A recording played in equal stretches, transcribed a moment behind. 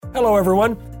Hello,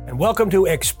 everyone, and welcome to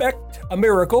Expect a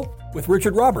Miracle with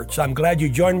Richard Roberts. I'm glad you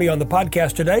joined me on the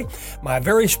podcast today. My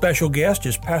very special guest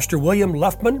is Pastor William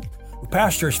Luftman, who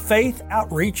pastors Faith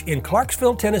Outreach in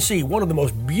Clarksville, Tennessee, one of the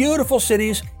most beautiful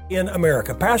cities in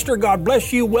America. Pastor, God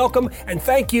bless you, welcome, and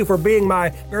thank you for being my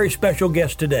very special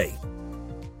guest today.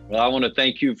 Well, I want to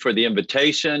thank you for the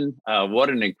invitation. What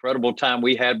an incredible time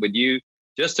we had with you.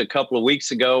 Just a couple of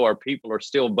weeks ago, our people are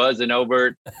still buzzing over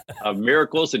it.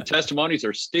 Miracles and testimonies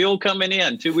are still coming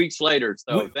in 2 weeks later.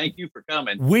 So thank you for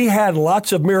coming. We had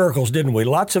lots of miracles, didn't we?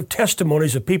 Lots of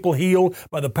testimonies of people healed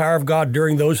by the power of God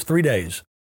during those 3 days.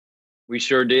 We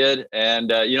sure did. And,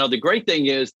 the great thing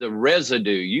is the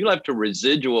residue. You left a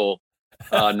residual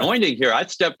anointing here. I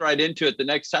stepped right into it the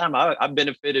next time. I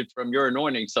benefited from your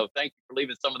anointing. So thank you for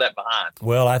leaving some of that behind.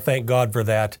 Well, I thank God for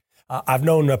that. I've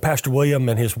known Pastor William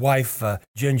and his wife,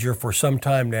 Ginger, for some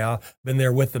time now, been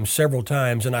there with them several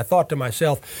times. And I thought to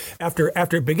myself,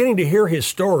 after beginning to hear his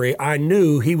story, I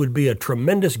knew he would be a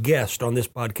tremendous guest on this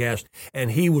podcast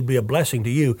and he would be a blessing to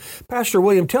you. Pastor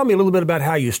William, tell me a little bit about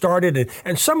how you started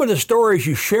and some of the stories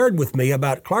you shared with me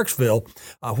about Clarksville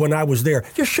when I was there.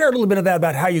 Just share a little bit of that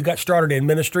about how you got started in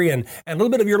ministry and a little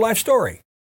bit of your life story.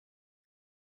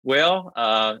 Well,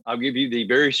 I'll give you the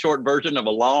very short version of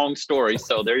a long story.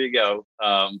 So there you go.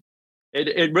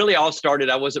 It really all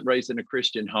started. I wasn't raised in a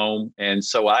Christian home. And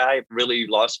so I really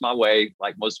lost my way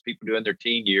like most people do in their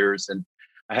teen years. And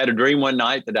I had a dream one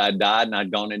night that I'd died and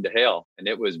I'd gone into hell. And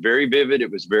it was very vivid.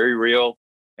 It was very real.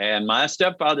 And my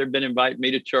stepfather had been inviting me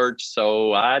to church.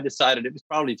 So I decided it was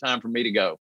probably time for me to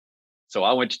go. So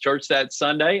I went to church that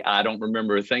Sunday. I don't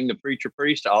remember a thing the preacher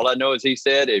preached. All I know is he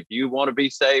said, if you want to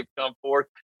be saved, come forth.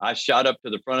 I shot up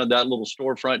to the front of that little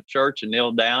storefront church and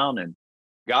knelt down and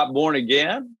got born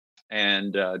again.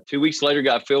 And 2 weeks later,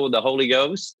 got filled with the Holy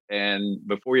Ghost. And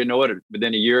before you know it,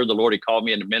 within a year, the Lord had called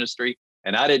me into ministry.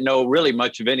 And I didn't know really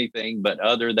much of anything, but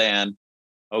other than,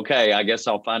 okay, I guess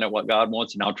I'll find out what God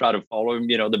wants and I'll try to follow him,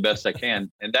 the best I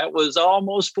can. And that was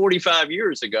almost 45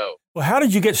 years ago. Well, how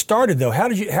did you get started though? How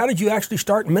did you actually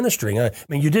start ministering? I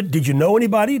mean, did you know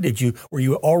anybody? Were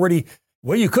you already?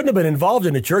 Well, you couldn't have been involved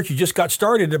in the church. You just got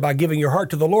started by giving your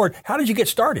heart to the Lord. How did you get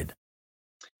started?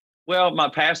 Well, my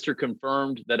pastor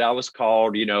confirmed that I was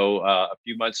called, a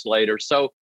few months later. So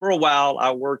for a while,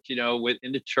 I worked, in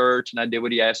the church, and I did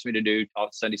what he asked me to do,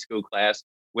 taught Sunday school class.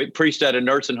 We preached at a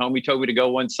nursing home. He told me to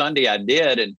go one Sunday. I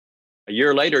did. And a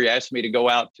year later, he asked me to go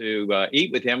out to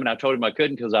eat with him. And I told him I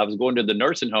couldn't because I was going to the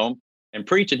nursing home and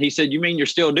preach. And he said, "You mean you're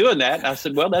still doing that?" And I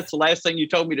said, "Well, that's the last thing you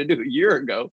told me to do a year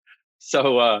ago."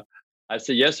 So, I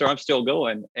said, "Yes, sir, I'm still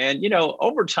going." And,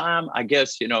 over time, I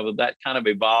guess, that kind of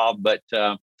evolved. But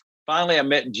finally, I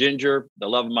met Ginger, the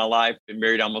love of my life, been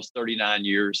married almost 39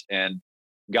 years. And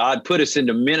God put us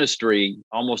into ministry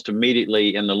almost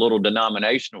immediately in the little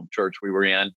denominational church we were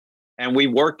in. And we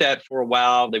worked that for a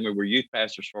while. Then we were youth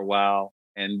pastors for a while.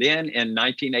 And then in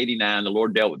 1989, the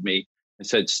Lord dealt with me and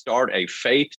said, start a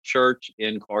faith church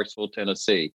in Clarksville,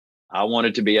 Tennessee. I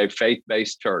wanted to be a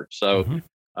faith-based church. So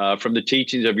from the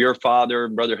teachings of your father,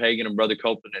 Brother Hagin and Brother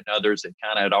Copeland and others, it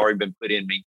kind of had already been put in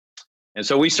me. And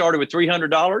so we started with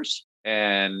 $300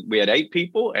 and we had 8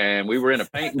 people and we were in a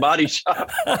paint and body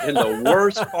shop in the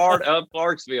worst part of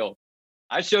Clarksville.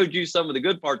 I showed you some of the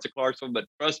good parts of Clarksville, but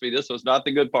trust me, this was not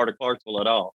the good part of Clarksville at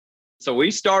all. So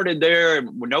we started there and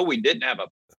we didn't have a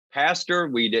pastor.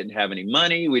 We didn't have any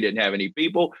money. We didn't have any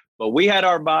people, but we had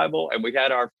our Bible and we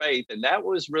had our faith. And that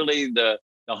was really the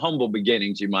humble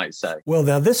beginnings, you might say. Well,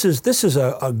 now this is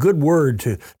a good word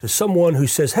to someone who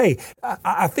says, hey,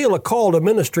 I feel a call to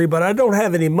ministry, but I don't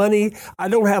have any money. I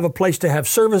don't have a place to have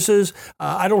services.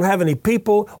 I don't have any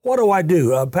people. What do I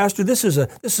do? Pastor, this is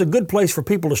a good place for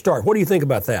people to start. What do you think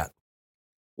about that?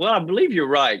 Well, I believe you're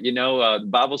right. The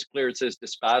Bible's clear. It says,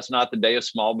 despise not the day of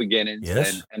small beginnings.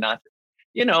 Yes. And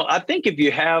I think if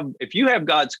you have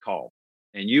God's call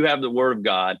and you have the word of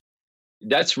God,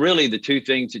 that's really the two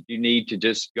things that you need to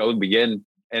just go begin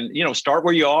and, start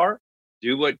where you are,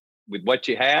 do with what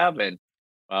you have. And,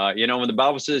 when the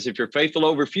Bible says, if you're faithful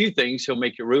over a few things, he'll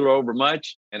make you ruler over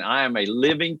much. And I am a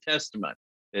living testament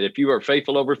that if you are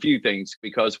faithful over a few things,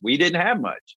 because we didn't have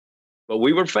much, but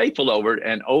we were faithful over it.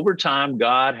 And over time,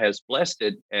 God has blessed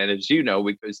it. And as you know,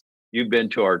 because you've been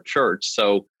to our church.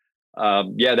 So,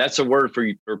 that's a word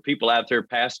for people out there,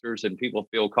 pastors and people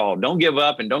feel called. Don't give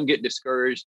up and don't get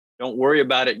discouraged. Don't worry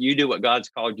about it. You do what God's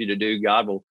called you to do. God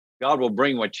will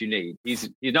bring what you need. He's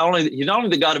not only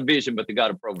the God of vision, but the God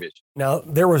of provision. Now,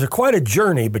 there was quite a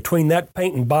journey between that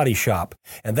paint and body shop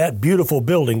and that beautiful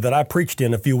building that I preached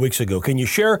in a few weeks ago. Can you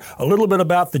share a little bit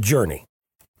about the journey?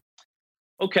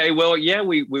 Okay, well, yeah,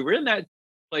 we were in that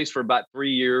place for about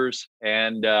 3 years.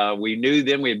 And we knew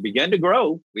then we had begun to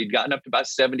grow. We'd gotten up to about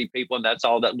 70 people, and that's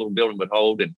all that little building would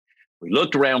hold. And we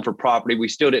looked around for property. We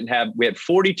still didn't have, we had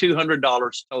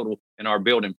 $4,200 total in our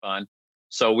building fund.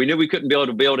 So we knew we couldn't build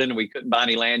a building and we couldn't buy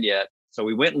any land yet. So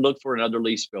we went and looked for another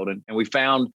lease building, and we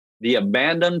found the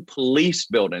abandoned police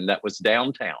building that was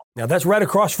downtown. Now that's right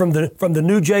across from the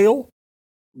new jail?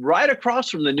 Right across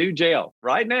from the new jail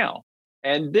right now.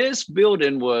 And this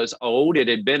building was old. It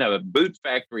had been a boot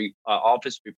factory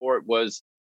office before it was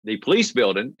the police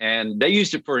building, and they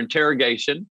used it for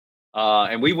interrogation.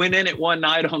 And we went in it one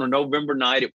night on a November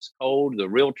night. It was cold. The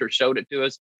realtor showed it to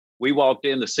us. We walked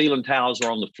in, the ceiling tiles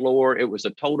were on the floor. It was a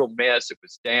total mess. It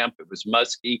was damp. It was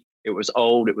musky. It was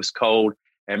old. It was cold.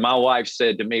 And my wife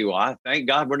said to me, well, I thank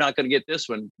God we're not going to get this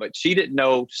one. But she didn't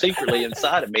know secretly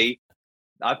inside of me,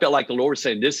 I felt like the Lord was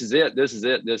saying, this is it, this is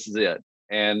it, this is it.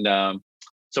 And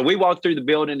so we walked through the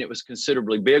building. It was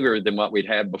considerably bigger than what we'd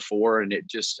had before. And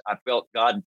I felt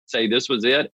God say this was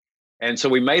it. And so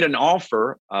we made an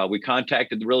offer. We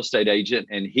contacted the real estate agent,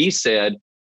 and he said,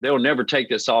 they'll never take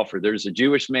this offer. There's a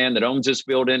Jewish man that owns this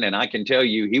building, and I can tell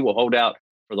you he will hold out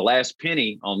for the last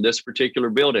penny on this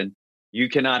particular building. You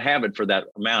cannot have it for that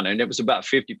amount. And it was about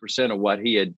 50% of what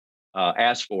he had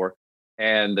asked for.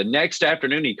 And the next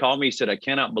afternoon, he called me, he said, I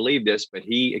cannot believe this, but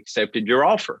he accepted your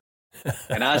offer.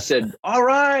 And I said, all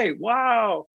right,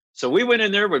 wow. So we went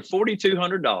in there with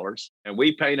 $4,200, and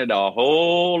we painted a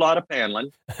whole lot of paneling.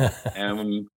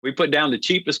 And we put down the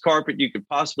cheapest carpet you could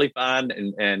possibly find,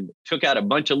 and took out a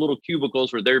bunch of little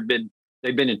cubicles where they've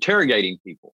been interrogating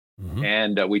people. Mm-hmm.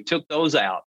 And we took those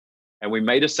out, and we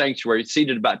made a sanctuary. It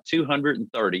seated about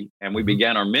 230, and we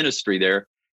began our ministry there.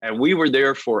 And we were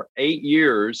there for 8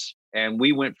 years, and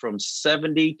we went from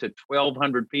 70 to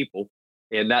 1,200 people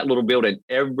in that little building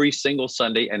every single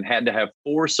Sunday, and had to have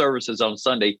 4 services on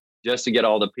Sunday just to get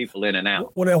all the people in and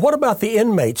out. Well, now, what about the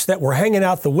inmates that were hanging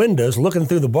out the windows looking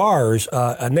through the bars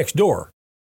next door?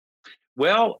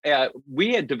 Well,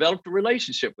 we had developed a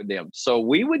relationship with them. So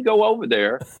we would go over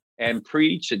there and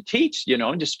preach and teach,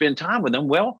 and just spend time with them.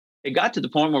 Well, it got to the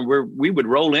point where we would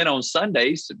roll in on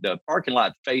Sundays. The parking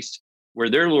lot faced where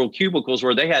their little cubicles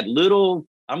were. They had little,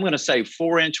 I'm going to say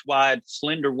 4-inch wide,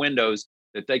 slender windows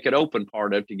that they could open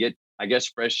part of to get, I guess,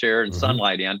 fresh air and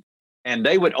sunlight in. And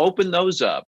they would open those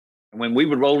up. And when we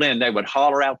would roll in, they would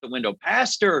holler out the window,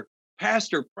 Pastor,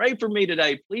 pray for me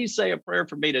today. Please say a prayer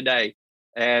for me today.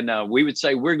 And we would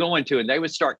say, we're going to. And they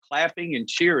would start clapping and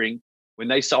cheering when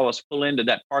they saw us pull into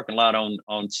that parking lot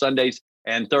on Sundays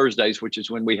and Thursdays, which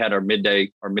is when we had our midday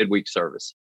or midweek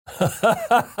service.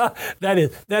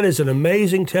 That is an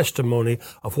amazing testimony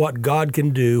of what God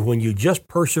can do when you just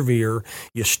persevere,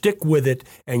 you stick with it,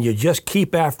 and you just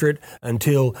keep after it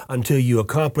until you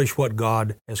accomplish what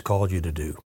God has called you to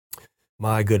do.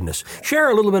 My goodness.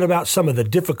 Share a little bit about some of the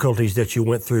difficulties that you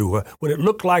went through when it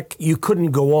looked like you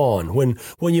couldn't go on,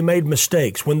 when you made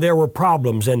mistakes, when there were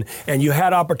problems, and you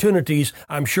had opportunities,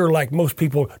 I'm sure, like most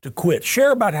people, to quit.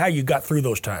 Share about how you got through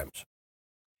those times.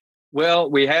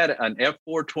 Well, we had an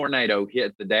F4 tornado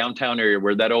hit the downtown area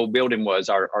where that old building was,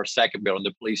 our second building,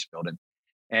 the police building.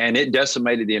 And it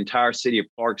decimated the entire city of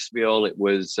Clarksville. It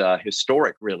was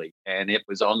historic, really. And it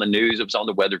was on the news. It was on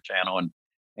the Weather Channel.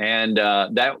 And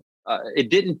it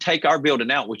didn't take our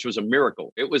building out, which was a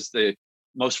miracle. It was the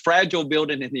most fragile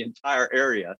building in the entire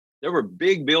area. There were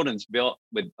big buildings built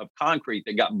of concrete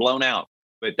that got blown out.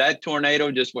 But that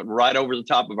tornado just went right over the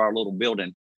top of our little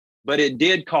building. But it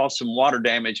did cause some water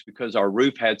damage because our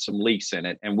roof had some leaks in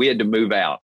it, and we had to move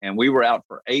out. And we were out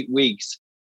for 8 weeks,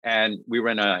 and we were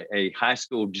in a high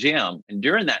school gym. And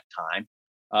during that time,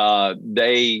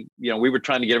 we were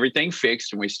trying to get everything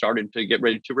fixed, and we started to get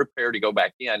ready to repair to go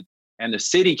back in. And the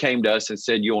city came to us and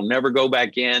said, you'll never go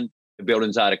back in. The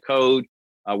building's out of code.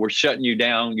 We're shutting you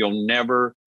down. You'll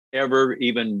never, ever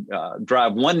even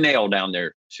drive one nail down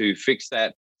there to fix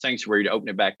that sanctuary to open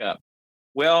it back up.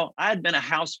 Well, I had been a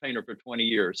house painter for 20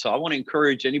 years. So I want to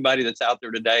encourage anybody that's out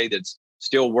there today that's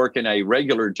still working a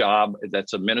regular job,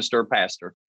 that's a minister or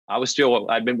pastor.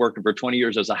 I'd been working for 20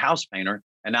 years as a house painter,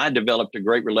 and I developed a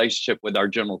great relationship with our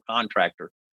general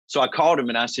contractor. So I called him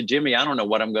and I said, Jimmy, I don't know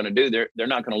what I'm going to do. They're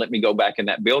not going to let me go back in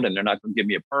that building. They're not going to give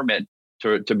me a permit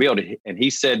to build it. And he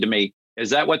said to me, is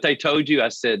that what they told you? I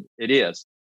said, it is.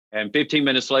 And 15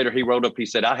 minutes later, he rolled up. He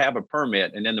said, I have a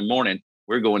permit. And in the morning,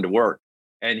 we're going to work.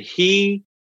 And he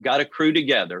got a crew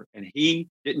together, and he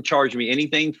didn't charge me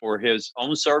anything for his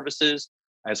own services.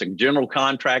 As a general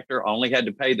contractor, I only had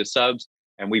to pay the subs.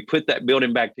 And we put that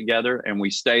building back together, and we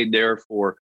stayed there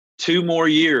for 2 more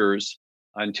years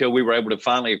until we were able to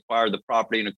finally acquire the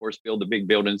property and, of course, build the big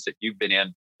buildings that you've been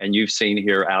in and you've seen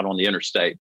here out on the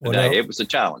interstate. Well, today. now, It was a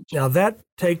challenge. now that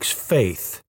takes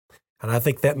faith. And I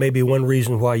think that may be one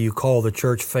reason why you call the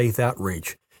church Faith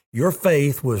Outreach. Your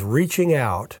faith was reaching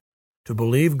out to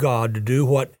believe God to do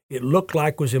what it looked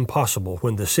like was impossible.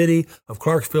 When the city of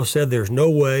Clarksville said there's no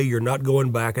way, you're not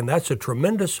going back, and that's a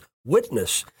tremendous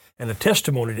witness and a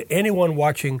testimony to anyone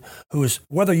watching who is,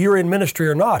 whether you're in ministry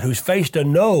or not, who's faced a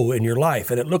no in your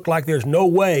life, and it looked like there's no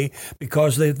way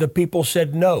because the people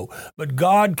said no. But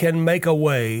God can make a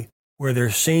way where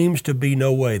there seems to be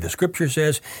no way. The scripture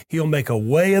says he'll make a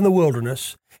way in the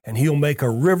wilderness and he'll make a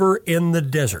river in the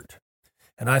desert.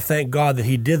 And I thank God that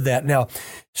he did that. Now,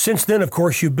 since then, of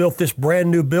course, you built this brand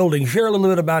new building. Share a little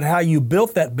bit about how you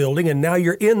built that building, and now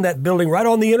you're in that building right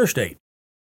on the interstate.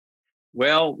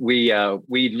 Well, we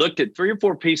looked at 3 or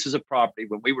 4 pieces of property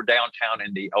when we were downtown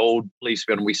in the old police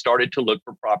building. We started to look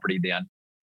for property then.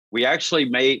 We actually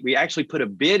put a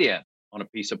bid in on a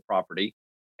piece of property,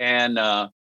 and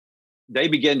they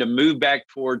began to move back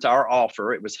towards our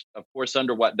offer. It was, of course,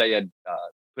 under what they had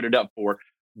put it up for.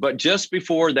 But just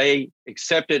before they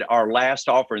accepted our last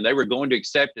offer and they were going to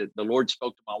accept it, the Lord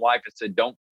spoke to my wife and said,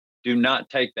 do not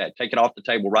take that. Take it off the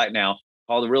table right now.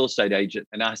 Call the real estate agent.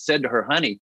 And I said to her,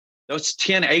 honey, those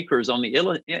 10 acres on the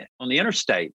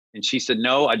interstate. And she said,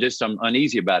 no, I'm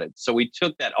uneasy about it. So we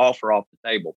took that offer off the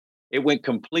table. It went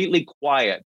completely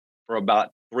quiet for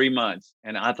about 3 months.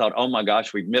 And I thought, oh my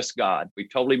gosh, we've missed God. We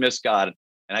totally missed God.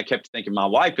 And I kept thinking my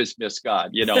wife has missed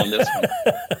God, on this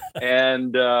one.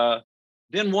 And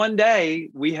then one day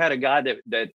we had a guy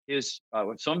that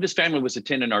some of his family was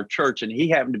attending our church, and he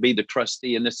happened to be the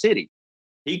trustee in the city.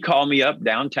 He called me up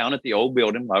downtown at the old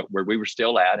building where we were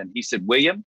still at. And he said,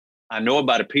 William, I know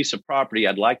about a piece of property.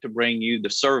 I'd like to bring you the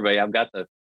survey. I've got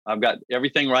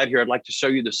everything right here. I'd like to show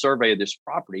you the survey of this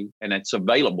property, and it's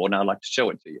available. And I'd like to show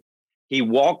it to you. He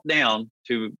walked down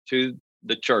to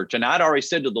the church, and I'd already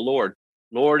said to the Lord,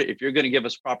 if you're going to give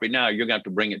us property now, you're going to have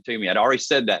to bring it to me. I'd already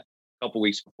said that a couple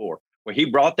weeks before. Well, he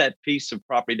brought that piece of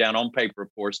property down on paper, of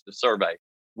course, the survey.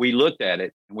 We looked at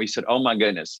it and we said, oh my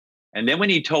goodness. And then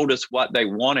when he told us what they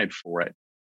wanted for it,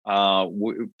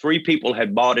 3 people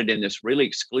had bought it in this really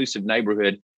exclusive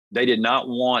neighborhood. They did not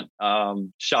want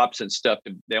shops and stuff.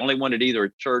 They only wanted either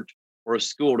a church or a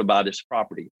school to buy this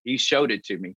property. He showed it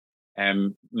to me,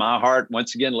 and my heart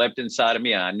once again leapt inside of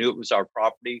me. And I knew it was our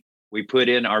property. We put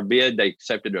in our bid. They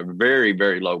accepted a very,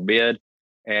 very low bid.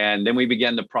 And then we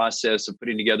began the process of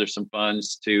putting together some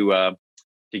funds to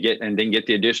get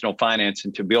the additional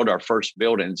financing to build our first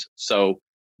buildings. So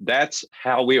that's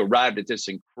how we arrived at this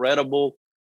incredible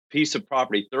piece of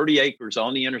property, 30 acres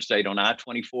on the interstate on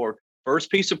I-24. First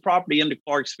piece of property into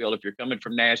Clarksville. If you're coming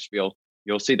from Nashville,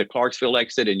 you'll see the Clarksville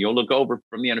exit, and you'll look over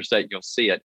from the interstate, you'll see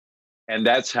it. And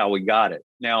that's how we got it.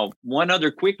 Now, one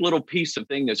other quick little piece of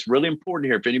thing that's really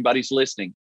important here, if anybody's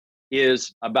listening,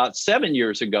 is about 7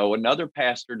 years ago, another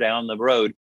pastor down the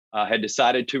road had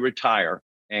decided to retire.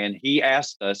 And he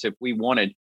asked us if we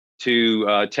wanted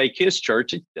to take his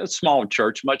church, a small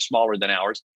church, much smaller than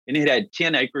ours, and it had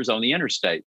 10 acres on the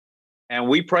interstate. And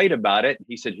we prayed about it.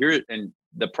 He said, here, and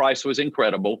the price was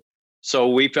incredible. So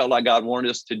we felt like God wanted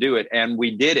us to do it, and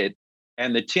we did it.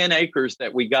 And the 10 acres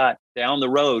that we got down the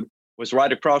road was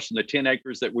right across from the 10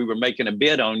 acres that we were making a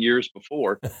bid on years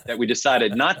before that we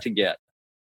decided not to get.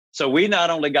 So we not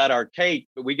only got our cake,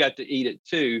 but we got to eat it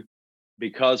too,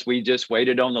 because we just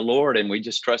waited on the Lord and we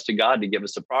just trusted God to give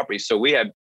us the property. So we have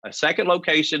a second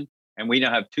location, and we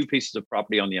now have 2 pieces of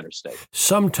property on the interstate.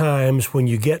 Sometimes when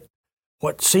you get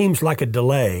what seems like a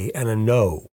delay and a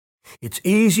no, it's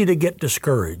easy to get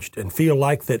discouraged and feel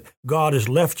like that God has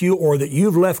left you, or that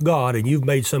you've left God and you've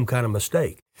made some kind of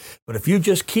mistake. But if you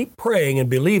just keep praying and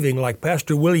believing like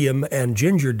Pastor William and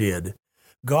Ginger did,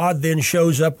 God then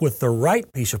shows up with the right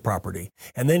piece of property,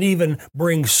 and then even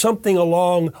brings something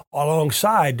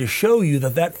alongside to show you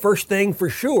that first thing for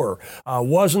sure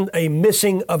wasn't a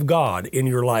missing of God in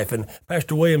your life. And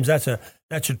Pastor Williams, that's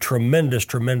a tremendous,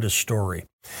 tremendous story.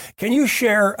 Can you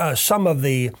share about some of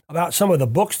the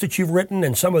books that you've written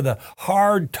and some of the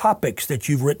hard topics that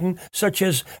you've written, such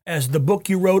as the book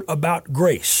you wrote about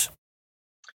grace?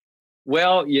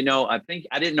 Well, I think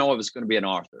I didn't know I was going to be an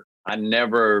author. I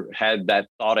never had that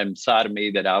thought inside of me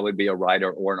that I would be a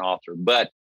writer or an author, but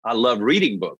I love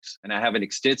reading books, and I have an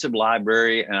extensive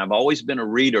library, and I've always been a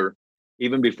reader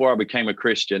even before I became a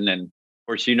Christian. And of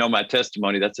course, my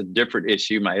testimony, that's a different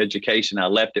issue. My education, I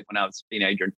left it when I was a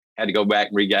teenager and had to go back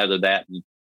and regather that and,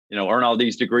 earn all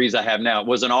these degrees I have now. It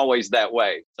wasn't always that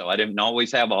way. So I didn't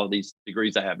always have all these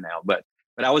degrees I have now, but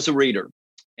I was a reader.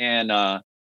 And,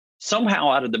 somehow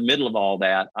out of the middle of all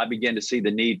that, I began to see the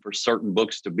need for certain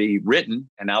books to be written,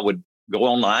 and I would go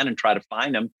online and try to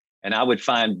find them. And I would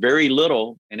find very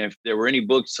little. And if there were any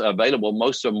books available,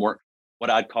 most of them were what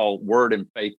I'd call word and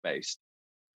faith based.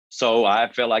 So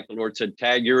I felt like the Lord said,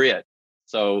 Tag, you're it.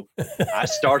 So I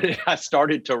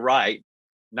started to write,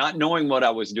 not knowing what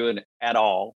I was doing at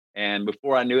all. And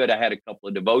before I knew it, I had a couple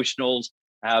of devotionals.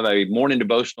 I have a morning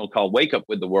devotional called Wake Up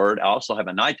with the Word. I also have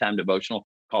a nighttime devotional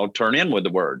called Turn In with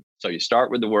the Word. So you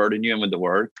start with the Word and you end with the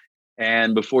Word.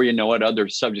 And before you know it, other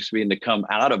subjects begin to come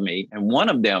out of me. And one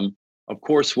of them, of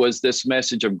course, was this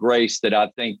message of grace that I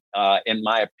think, in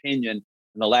my opinion,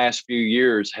 in the last few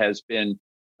years has been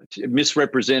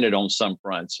misrepresented on some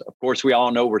fronts. Of course, we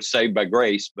all know we're saved by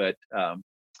grace, but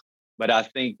I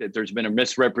think that there's been a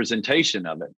misrepresentation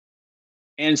of it.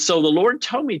 And so the Lord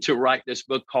told me to write this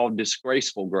book called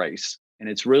Disgraceful Grace. And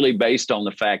it's really based on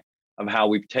the fact of how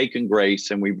we've taken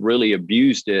grace and we've really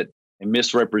abused it and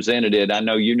misrepresented it. I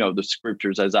know you know the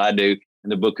scriptures as I do in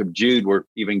the book of Jude, where it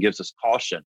even gives us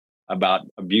caution about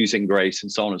abusing grace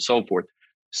and so on and so forth.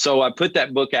 So I put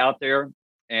that book out there.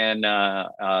 And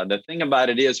the thing about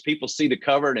it is people see the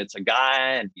cover and it's a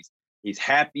guy and he's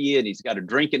happy and he's got a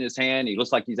drink in his hand. He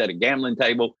looks like he's at a gambling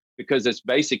table, because it's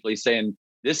basically saying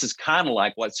this is kind of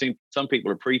like what some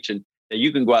people are preaching, that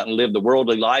you can go out and live the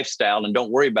worldly lifestyle and don't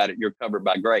worry about it. You're covered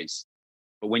by grace.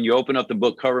 But when you open up the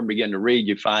book cover and begin to read,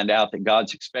 you find out that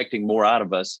God's expecting more out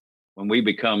of us when we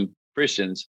become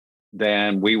Christians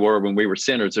than we were when we were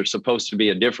sinners. There's supposed to be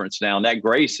a difference now. And that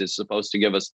grace is supposed to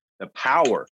give us the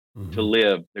power to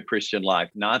live the Christian life,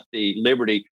 not the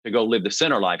liberty to go live the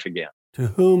sinner life again. To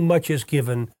whom much is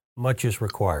given, much is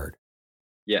required.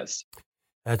 Yes.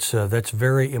 That's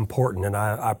very important. And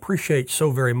I appreciate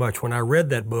so very much. When I read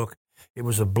that book, it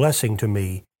was a blessing to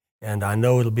me, and I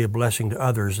know it'll be a blessing to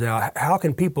others. Now, how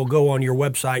can people go on your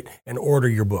website and order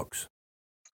your books?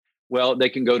 Well, they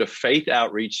can go to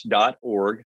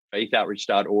faithoutreach.org,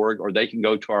 or they can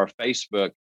go to our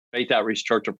Facebook, Faith Outreach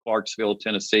Church of Clarksville,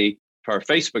 Tennessee, to our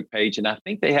Facebook page. And I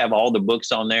think they have all the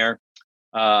books on there.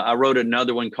 I wrote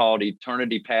another one called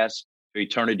Eternity Past to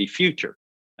Eternity Future.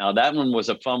 Now, that one was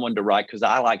a fun one to write because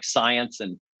I like science,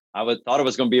 and thought I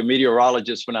was going to be a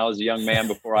meteorologist when I was a young man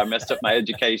before I messed up my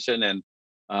education. And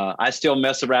I still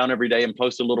mess around every day and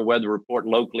post a little weather report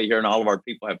locally here, and all of our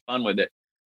people have fun with it.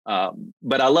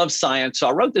 But I love science. So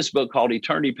I wrote this book called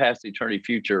Eternity Past, Eternity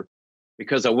Future,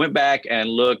 because I went back and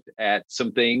looked at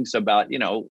some things about,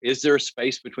 is there a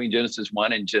space between Genesis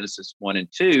 1 and Genesis 1 and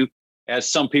 2,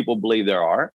 as some people believe there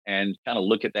are, and kind of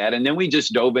look at that. And then we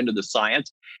just dove into the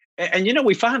science. And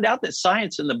we found out that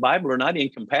science and the Bible are not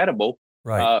incompatible.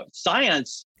 Right.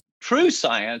 True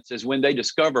science is when they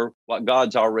discover what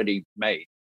God's already made.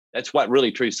 That's what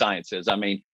really true science is. I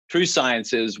mean, true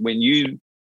science is when you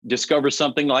discover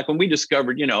something like when we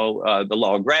discovered, the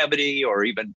law of gravity, or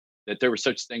even that there was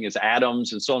such thing as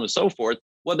atoms and so on and so forth.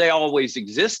 Well, they always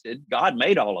existed. God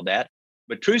made all of that,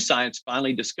 but true science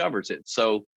finally discovers it.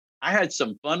 So I had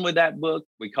some fun with that book.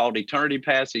 We called Eternity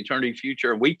Past, Eternity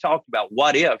Future. We talked about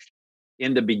what if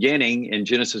in the beginning in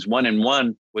Genesis 1 and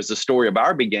 1 was the story of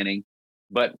our beginning,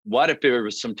 but what if there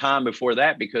was some time before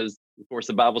that? Because of course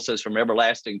the Bible says from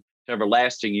everlasting to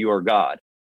everlasting, you are God.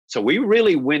 So we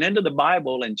really went into the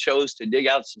Bible and chose to dig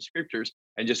out some scriptures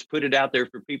and just put it out there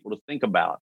for people to think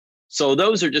about. So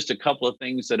those are just a couple of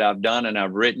things that I've done and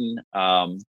I've written.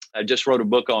 I just wrote a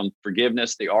book on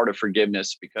forgiveness, the art of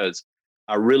forgiveness, because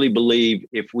I really believe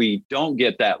if we don't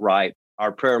get that right,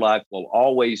 our prayer life will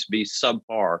always be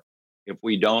subpar if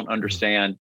we don't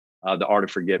understand the art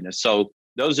of forgiveness. So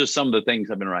those are some of the things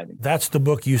I've been writing. That's the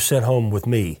book you sent home with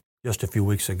me just a few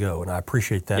weeks ago, and I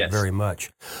appreciate that very much.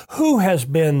 Who has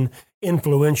been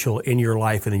influential in your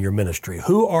life and in your ministry?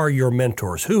 Who are your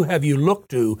mentors? Who have you looked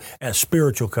to as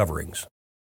spiritual coverings?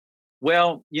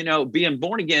 Well, being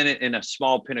born again in a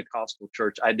small Pentecostal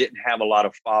church, I didn't have a lot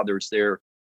of fathers there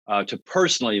to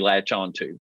personally latch on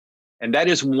to. And that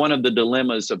is one of the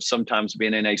dilemmas of sometimes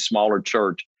being in a smaller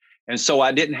church. And so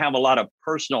I didn't have a lot of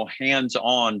personal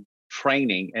hands-on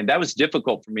training. And that was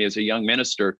difficult for me as a young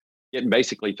minister, getting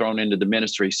basically thrown into the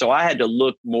ministry. So I had to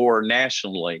look more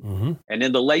nationally. And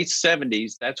in the late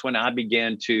 70s, that's when I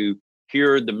began to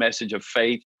hear the message of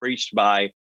faith preached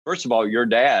by, first of all, your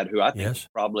dad, who I think is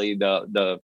probably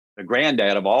the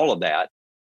granddad of all of that.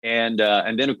 And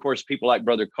then, of course, people like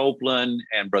Brother Copeland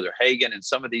and Brother Hagin and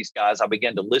some of these guys, I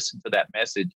began to listen to that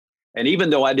message. And even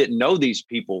though I didn't know these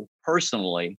people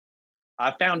personally,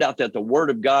 I found out that the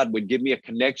Word of God would give me a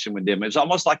connection with them. It was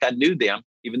almost like I knew them,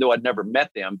 even though I'd never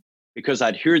met them, because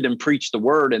I'd hear them preach the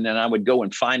Word, and then I would go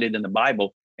and find it in the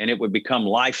Bible, and it would become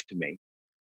life to me.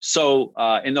 So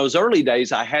in those early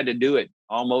days, I had to do it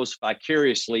almost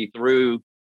vicariously through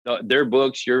their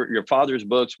books, your father's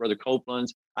books, Brother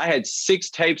Copeland's. I had 6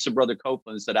 tapes of Brother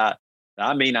Copeland's that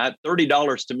 $30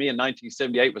 to me in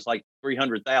 1978 was like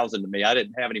 300,000 to me. I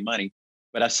didn't have any money,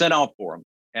 but I sent off for them.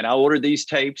 And I ordered these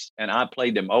tapes and I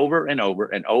played them over and over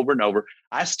and over and over.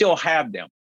 I still have them.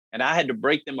 And I had to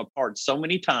break them apart so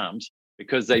many times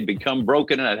because they'd become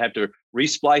broken and I'd have to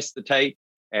resplice the tape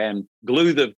and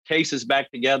glue the cases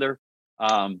back together.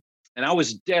 And I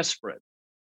was desperate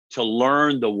to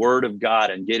learn the Word of God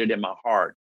and get it in my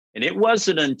heart. And it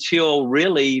wasn't until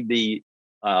really the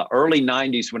early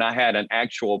 90s when I had an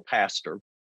actual pastor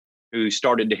who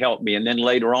started to help me. And then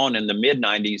later on in the mid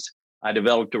 90s, I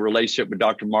developed a relationship with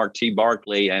Dr. Mark T.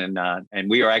 Barkley, and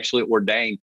we are actually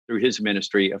ordained through his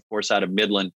ministry, of course, out of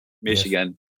Midland, Michigan.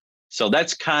 Yes. So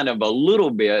that's kind of a little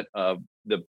bit of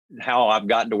how I've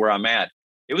gotten to where I'm at.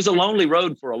 It was a lonely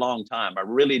road for a long time. I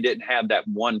really didn't have that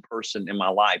one person in my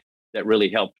life that really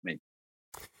helped me.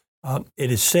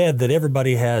 It is said that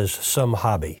everybody has some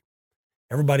hobby.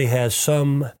 Everybody has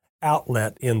some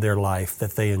outlet in their life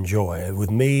that they enjoy. With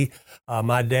me,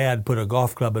 my dad put a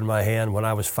golf club in my hand when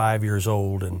I was 5 years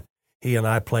old, and he and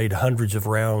I played hundreds of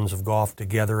rounds of golf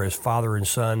together as father and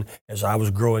son as I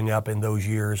was growing up in those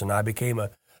years, and I became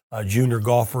a junior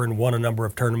golfer and won a number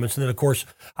of tournaments. And then, of course,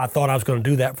 I thought I was going to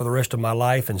do that for the rest of my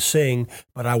life and sing,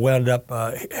 but I wound up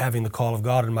having the call of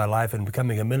God in my life and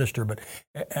becoming a minister. But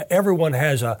everyone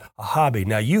has a hobby.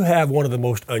 Now, you have one of the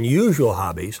most unusual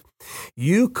hobbies.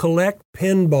 You collect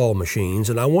pinball machines,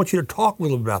 and I want you to talk a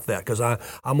little bit about that because I'm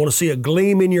going to see a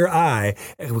gleam in your eye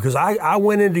because I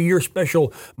went into your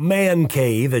special man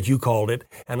cave, as you called it,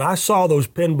 and I saw those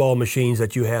pinball machines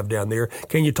that you have down there.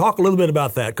 Can you talk a little bit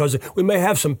about that? Because we may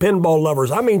have some pinball lovers.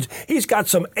 I mean, he's got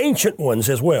some ancient ones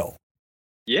as well.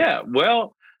 Yeah,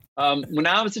 well, when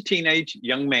I was a teenage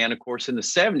young man, of course, in the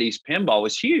 70s, pinball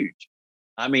was huge.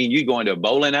 I mean, you go into a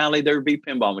bowling alley, there'd be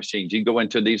pinball machines. You go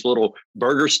into these little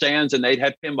burger stands and they'd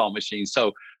have pinball machines.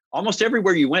 So almost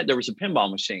everywhere you went, there was a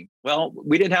pinball machine. Well,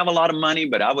 we didn't have a lot of money,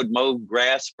 but I would mow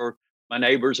grass for my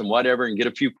neighbors and whatever and get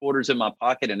a few quarters in my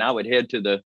pocket. And I would head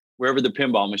to wherever the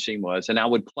pinball machine was and I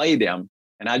would play them.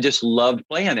 And I just loved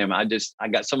playing them. I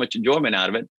got so much enjoyment out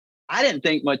of it. I didn't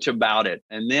think much about it.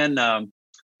 And then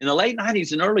in the late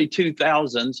 90s and early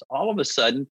 2000s, all of a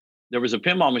sudden, there was a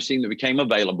pinball machine that became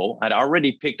available. I'd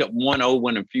already picked up one old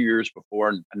one a few years before,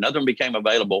 and another one became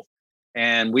available.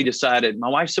 And we decided, my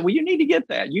wife said, well, you need to get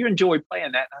that. You enjoy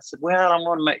playing that. And I said, well, I'm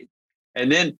going to make. And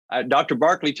then Dr.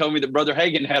 Barkley told me that Brother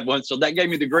Hagin had one. So that gave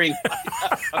me the green.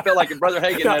 I felt like if Brother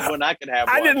Hagin had one, I could have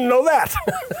one. I didn't know that.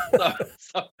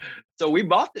 So we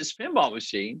bought this pinball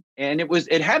machine, and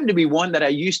it happened to be one that I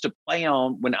used to play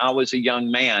on when I was a young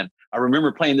man. I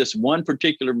remember playing this one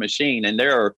particular machine, and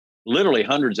there are literally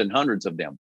hundreds and hundreds of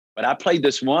them. But I played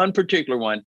this one particular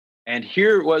one, and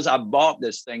here it was. I bought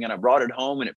this thing, and I brought it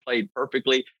home, and it played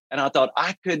perfectly. And I thought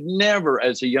I could never,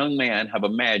 as a young man, have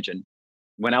imagined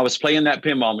when I was playing that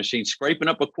pinball machine, scraping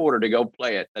up a quarter to go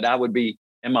play it, that I would be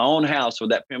in my own house with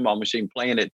that pinball machine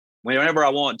playing it whenever I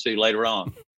want to later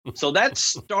on. So that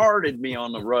started me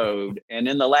on the road. And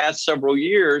in the last several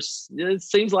years, it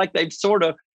seems like they've sort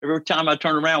of, every time I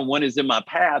turn around, one is in my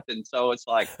path. And so it's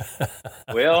like,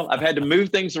 well, I've had to move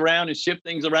things around and shift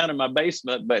things around in my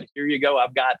basement. But here you go.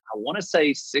 I've got, I want to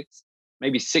say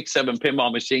maybe six, 7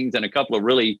 pinball machines and a couple of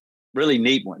really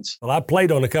neat ones. Well, I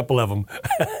played on a couple of them.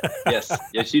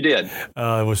 Yes, you did.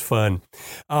 It was fun.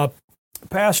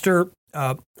 Pastor,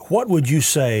 what would you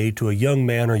say to a young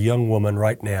man or young woman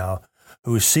right now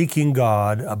who is seeking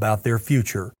God about their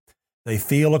future? They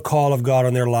feel a call of God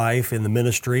on their life in the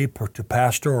ministry to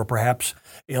pastor, or perhaps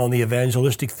on the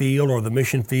evangelistic field or the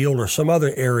mission field or some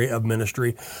other area of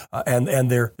ministry, and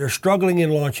they're struggling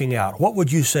in launching out. What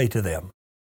would you say to them?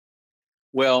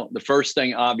 Well, the first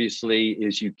thing, obviously,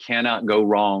 is you cannot go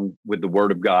wrong with the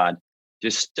Word of God.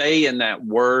 Just stay in that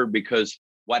Word, because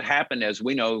what happened, as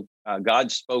we know,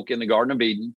 God spoke in the Garden of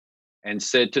Eden and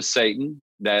said to Satan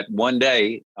that one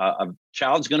day a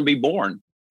child's going to be born,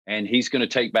 and he's going to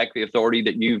take back the authority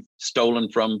that you've stolen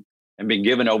from and been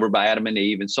given over by Adam and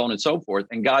Eve, and so on and so forth.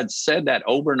 And God said that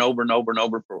over and over and over and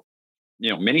over for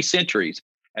many centuries.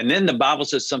 And then the Bible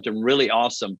says something really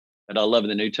awesome that I love in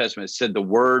the New Testament. It said the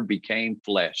Word became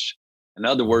flesh. In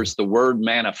other words, the Word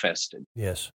manifested.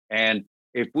 Yes. And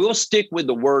if we'll stick with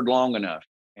the Word long enough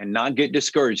and not get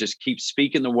discouraged, just keep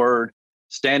speaking the Word,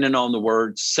 standing on the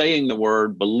Word, saying the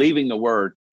Word, believing the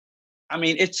Word. I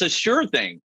mean, it's a sure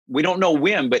thing. We don't know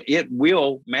when, but it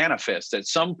will manifest. At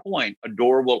some point, a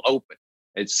door will open.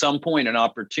 At some point, an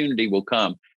opportunity will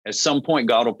come. At some point,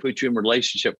 God will put you in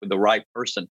relationship with the right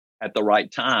person at the right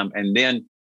time. And then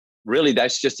really,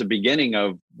 that's just the beginning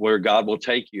of where God will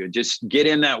take you. Just get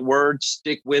in that word,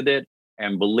 stick with it,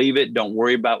 and believe it. Don't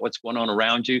worry about what's going on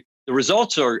around you. The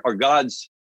results are God's.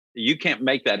 You can't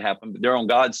make that happen, but they're on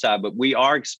God's side. But we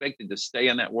are expected to stay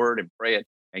in that word and pray it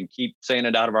and keep saying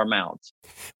it out of our mouths.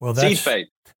 Well, Seed faith.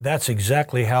 That's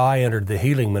exactly how I entered the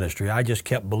healing ministry. I just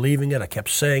kept believing it. I kept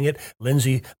saying it.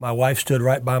 Lindsay, my wife, stood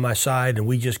right by my side, and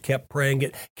we just kept praying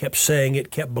it, kept saying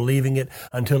it, kept believing it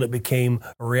until it became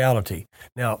a reality.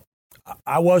 Now,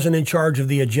 I wasn't in charge of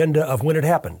the agenda of when it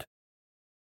happened.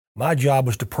 My job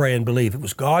was to pray and believe. It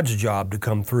was God's job to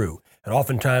come through. And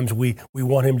oftentimes we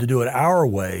want him to do it our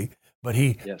way, but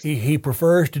he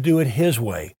prefers to do it his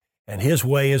way. And his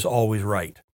way is always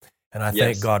right. And I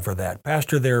thank God for that.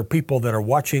 Pastor, there are people that are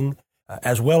watching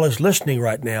as well as listening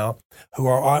right now who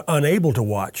are unable to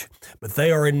watch, but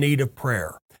they are in need of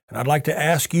prayer. And I'd like to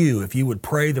ask you if you would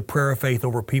pray the prayer of faith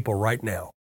over people right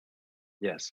now.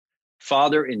 Yes.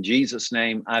 Father, in Jesus'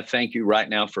 name, I thank you right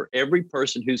now for every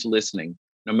person who's listening,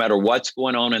 no matter what's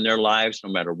going on in their lives,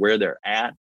 no matter where they're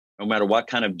at, no matter what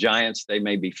kind of giants they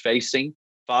may be facing.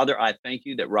 Father, I thank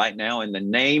you that right now, in the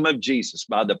name of Jesus,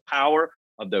 by the power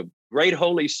of the great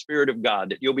Holy Spirit of God,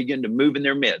 that you'll begin to move in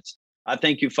their midst. I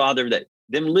thank you, Father, that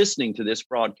them listening to this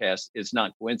broadcast is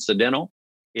not coincidental.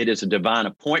 It is a divine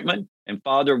appointment. And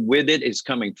Father, with it is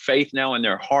coming faith now in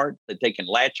their heart that they can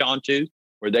latch onto,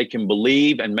 where they can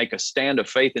believe and make a stand of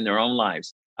faith in their own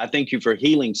lives. I thank you for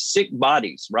healing sick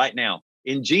bodies right now.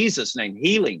 In Jesus' name,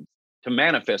 healing to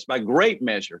manifest by great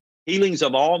measure, healings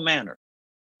of all manner.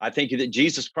 I thank you that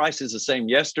Jesus Christ is the same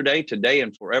yesterday, today,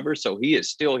 and forever, so he is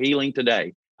still healing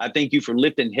today. I thank you for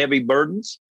lifting heavy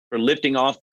burdens, for lifting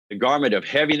off the garment of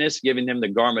heaviness, giving them the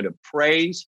garment of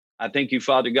praise. I thank you,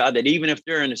 Father God, that even if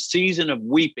they're in a season of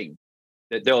weeping,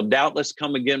 that they'll doubtless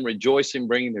come again rejoicing,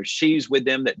 bringing their sheaves with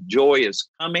them, that joy is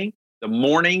coming. The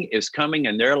morning is coming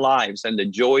in their lives, and the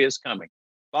joy is coming.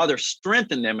 Father,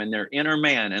 strengthen them in their inner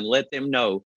man and let them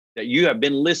know that you have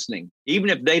been listening. Even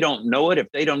if they don't know it, if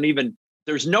they don't even,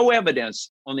 there's no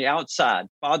evidence on the outside.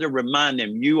 Father, remind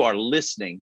them you are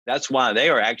listening. That's why they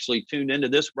are actually tuned into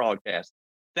this broadcast.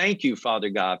 Thank you, Father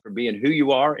God, for being who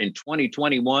you are in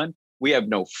 2021. We have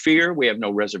no fear. We have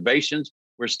no reservations.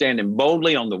 We're standing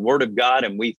boldly on the word of God.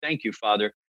 And we thank you,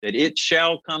 Father, that it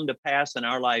shall come to pass in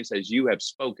our lives as you have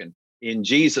spoken. In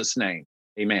Jesus' name,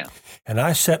 amen. And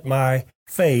I set my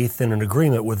faith in an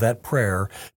agreement with that prayer,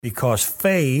 because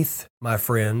faith, my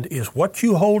friend, is what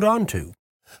you hold on to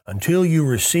until you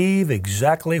receive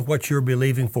exactly what you're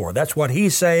believing for. That's what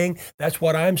he's saying, that's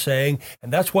what I'm saying,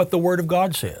 and that's what the Word of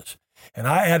God says. And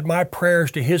I add my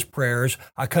prayers to his prayers.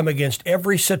 I come against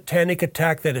every satanic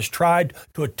attack that has tried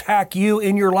to attack you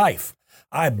in your life.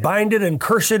 I bind it and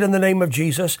curse it in the name of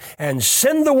Jesus and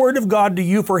send the Word of God to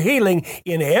you for healing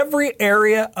in every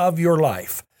area of your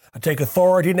life. I take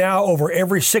authority now over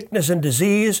every sickness and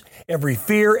disease, every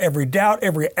fear, every doubt,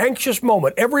 every anxious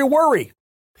moment, every worry,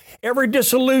 every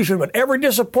disillusionment, every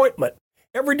disappointment,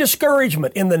 every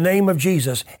discouragement in the name of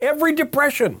Jesus, every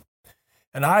depression.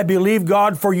 And I believe,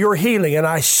 God, for your healing, and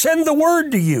I send the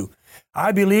word to you.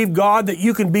 I believe, God, that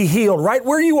you can be healed right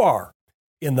where you are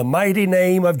in the mighty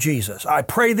name of Jesus. I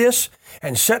pray this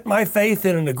and set my faith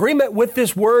in an agreement with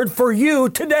this word for you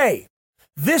today.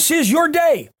 This is your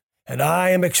day, and I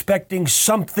am expecting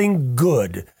something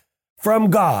good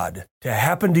from God to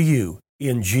happen to you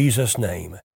in Jesus'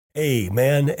 name.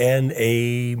 Amen and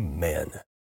amen.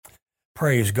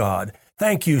 Praise God.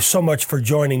 Thank you so much for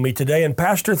joining me today. And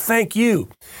Pastor, thank you.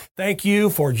 Thank you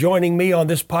for joining me on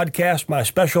this podcast. My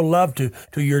special love to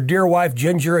your dear wife,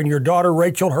 Ginger, and your daughter,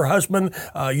 Rachel, her husband,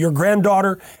 your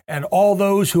granddaughter, and all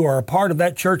those who are a part of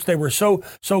that church. They were so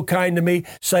kind to me.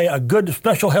 Say a good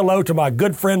special hello to my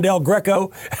good friend, El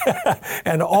Greco,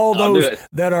 and all those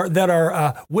that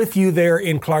are with you there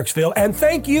in Clarksville. And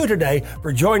thank you today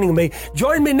for joining me.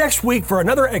 Join me next week for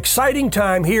another exciting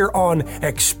time here on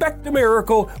Expect a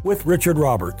Miracle with Richard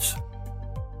Roberts.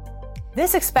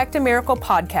 This Expect a Miracle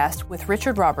podcast with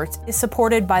Richard Roberts is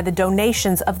supported by the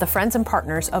donations of the friends and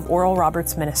partners of Oral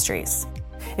Roberts Ministries.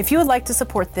 If you would like to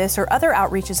support this or other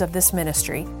outreaches of this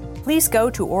ministry, please go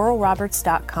to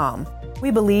oralroberts.com.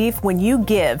 We believe when you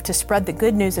give to spread the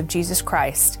good news of Jesus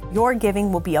Christ, your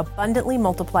giving will be abundantly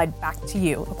multiplied back to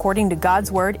you, according to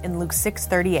God's word in Luke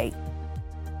 6:38.